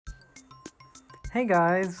Hey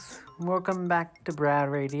guys, welcome back to Brad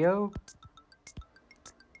Radio.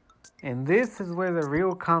 And this is where the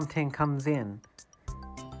real content comes in.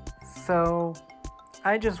 So,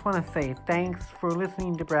 I just want to say thanks for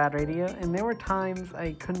listening to Brad Radio. And there were times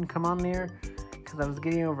I couldn't come on there because I was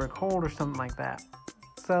getting over a cold or something like that.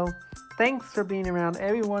 So, thanks for being around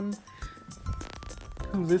everyone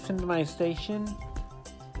who listened to my station.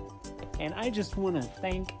 And I just want to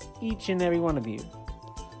thank each and every one of you.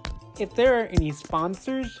 If there are any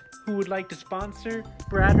sponsors who would like to sponsor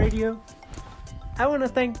Brad Radio, I want to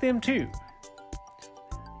thank them too.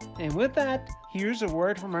 And with that, here's a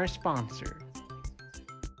word from our sponsor.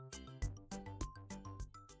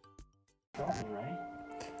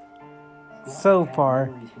 So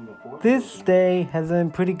far, this day has been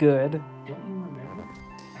pretty good.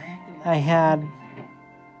 I had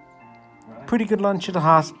pretty good lunch at the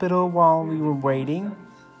hospital while we were waiting.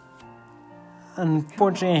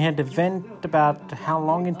 Unfortunately, I had to vent about how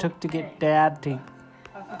long it took to get Dad to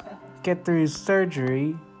get through his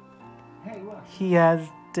surgery. He has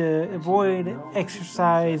to avoid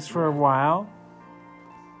exercise for a while,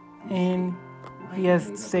 and he has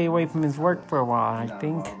to stay away from his work for a while, I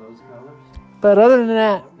think. But other than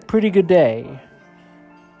that, pretty good day.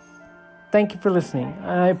 Thank you for listening.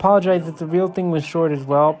 I apologize if the real thing was short as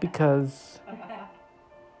well, because,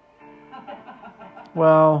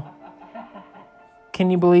 well, can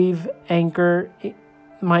you believe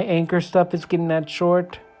my Anchor stuff is getting that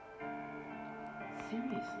short?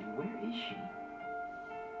 Seriously, where is she?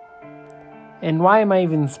 And why am I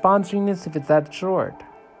even sponsoring this if it's that short?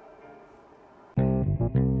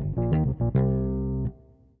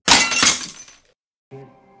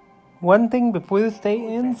 One thing before this day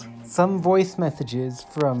ends, some voice messages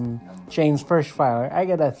from James Firstfiler. I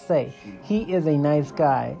gotta say, he is a nice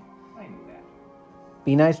guy.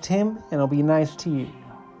 Be nice to him, and I'll be nice to you.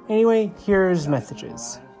 Anyway, here's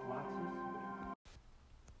messages.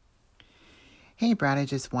 Hey Brad, I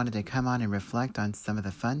just wanted to come on and reflect on some of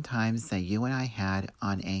the fun times that you and I had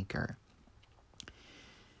on Anchor.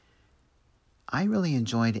 I really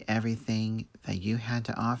enjoyed everything that you had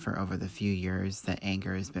to offer over the few years that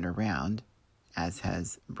Anchor has been around, as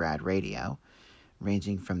has Brad Radio,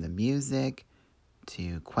 ranging from the music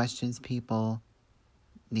to questions people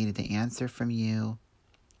needed to answer from you,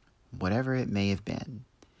 whatever it may have been.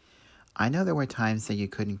 I know there were times that you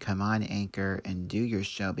couldn't come on Anchor and do your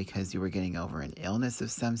show because you were getting over an illness of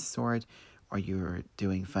some sort, or you were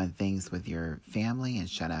doing fun things with your family, and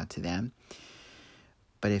shout out to them.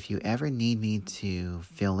 But if you ever need me to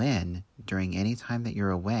fill in during any time that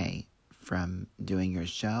you're away from doing your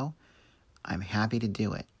show, I'm happy to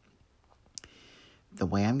do it. The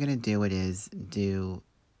way I'm going to do it is do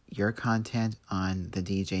your content on the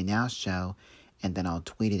DJ Now show, and then I'll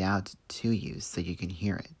tweet it out to you so you can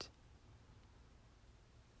hear it.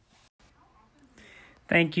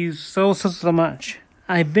 Thank you so much.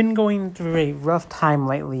 I've been going through a rough time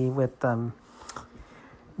lately with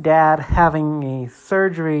Dad having a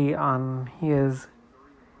surgery on his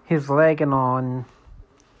leg and on.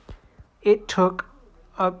 It took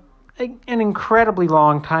an incredibly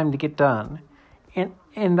long time to get done.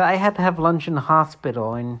 And I had to have lunch in the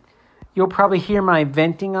hospital, and you'll probably hear my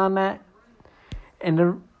venting on that.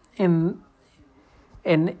 And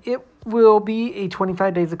it will be a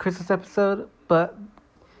 25 Days of Christmas episode, but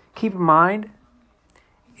keep in mind,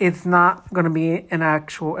 it's not going to be an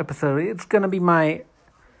actual episode. It's going to be my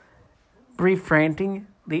brief ranting.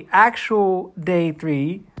 The actual day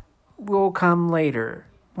 3 will come later,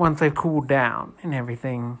 once I've cooled down and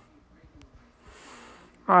everything.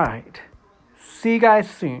 Alright, see you guys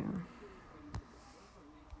soon.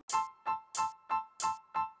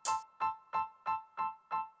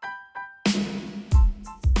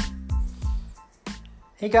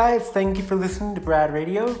 Hey guys, thank you for listening to Brad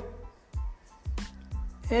Radio.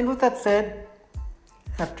 And with that said,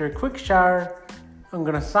 after a quick shower, I'm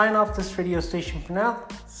going to sign off this radio station for now.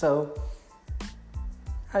 So,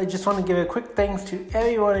 I just want to give a quick thanks to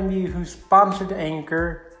every one of you who sponsored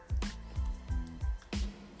Anchor,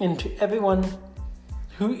 and to everyone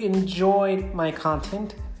who enjoyed my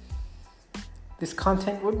content. This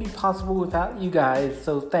content wouldn't be possible without you guys,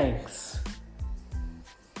 so thanks.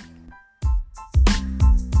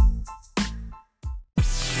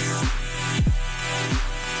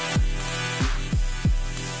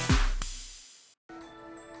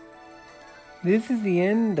 This is the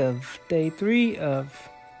end of day 3 of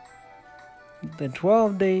the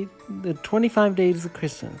 25 Days of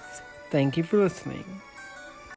Christmas. Thank you for listening.